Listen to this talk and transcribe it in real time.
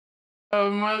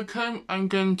Welcome. I'm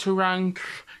going to rank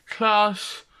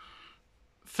class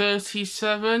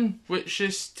 37, which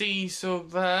is Diesel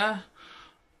there,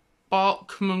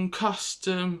 Bachmann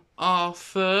Custom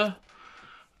Arthur,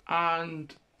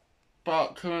 and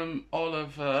Bachmann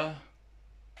Oliver.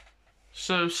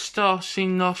 So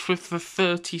starting off with the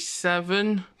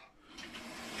 37.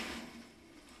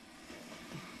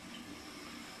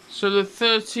 So the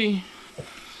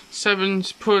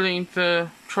 37's pulling the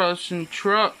Trojan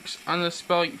trucks and a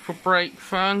spike for brake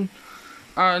fan,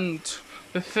 and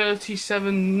the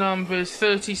 37 numbers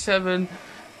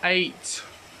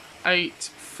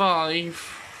 37885,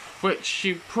 which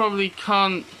you probably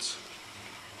can't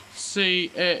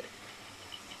see it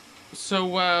so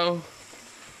well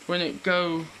when it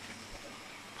go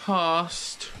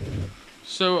past.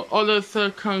 So Oliver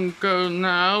can go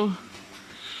now.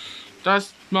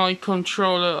 That's my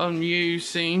controller I'm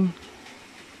using.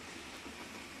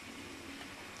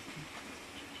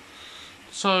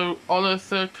 So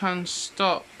Oliver can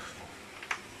stop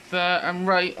there and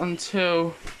wait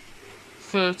until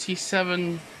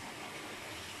 37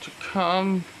 to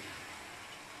come.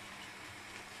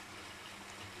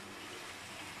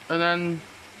 And then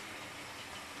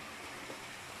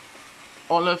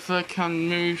Oliver can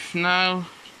move now.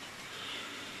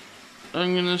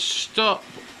 I'm gonna stop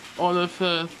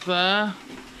Oliver there.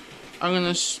 I'm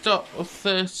gonna stop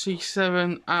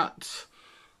 37 at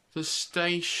the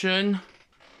station.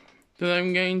 Then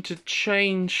I'm going to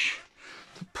change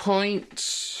the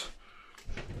points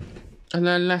and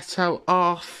then let out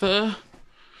Arthur.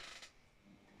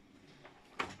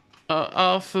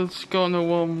 Arthur's gone a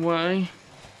one way.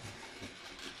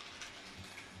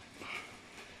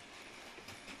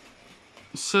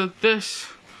 So this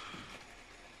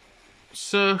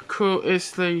circle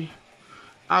is the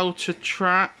outer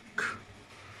track.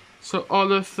 So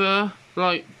Oliver,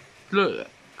 like, look,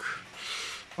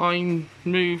 I'm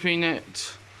moving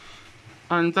it,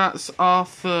 and that's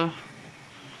Arthur.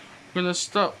 I'm gonna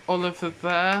stop Oliver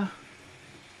there.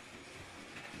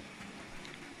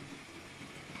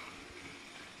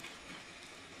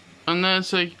 And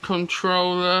there's a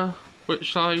controller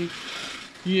which I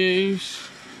use.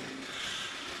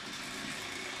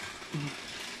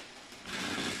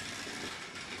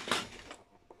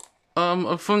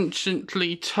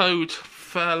 Unfortunately, Toad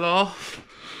fell off,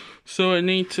 so I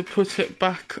need to put it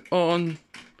back on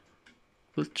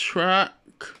the track.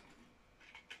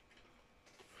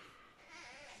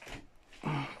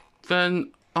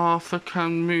 Then Arthur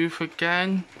can move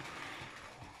again,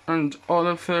 and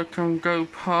Oliver can go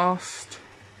past.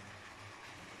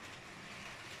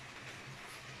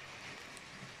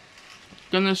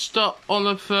 Gonna stop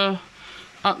Oliver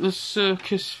at the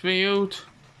circus field,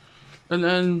 and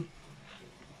then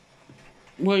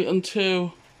wait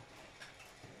until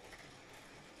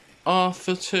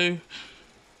Arthur to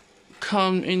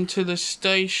come into the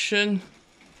station.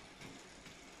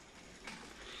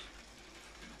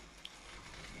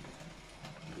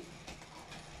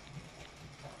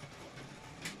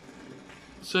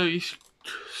 So he's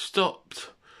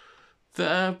stopped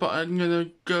there, but I'm gonna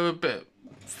go a bit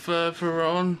further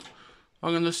on.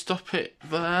 I'm gonna stop it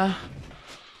there.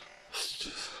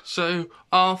 So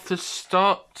Arthur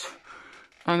stopped,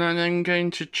 and then I'm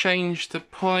going to change the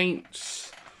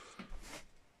points.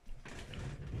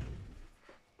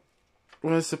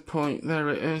 Where's the point? There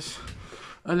it is.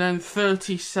 And then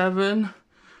 37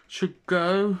 should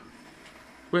go,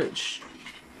 which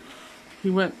he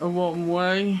went a one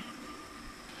way.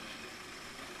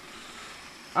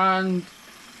 And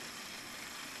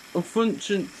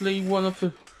unfortunately one of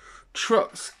the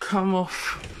trucks come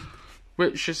off,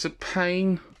 which is a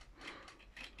pain.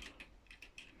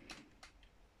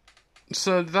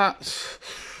 So that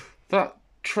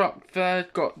truck there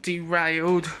got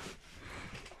derailed.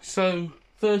 So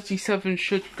 37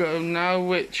 should go now,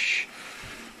 which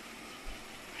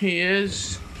he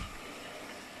is.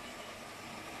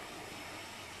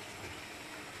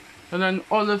 And then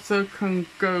Oliver can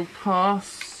go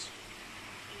past,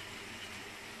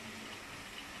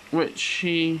 which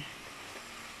he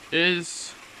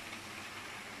is.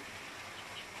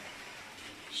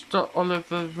 Stop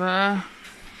Oliver there.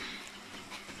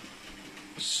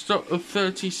 Stop the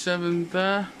 37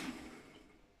 there.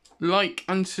 Like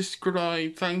and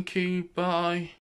subscribe. Thank you. Bye.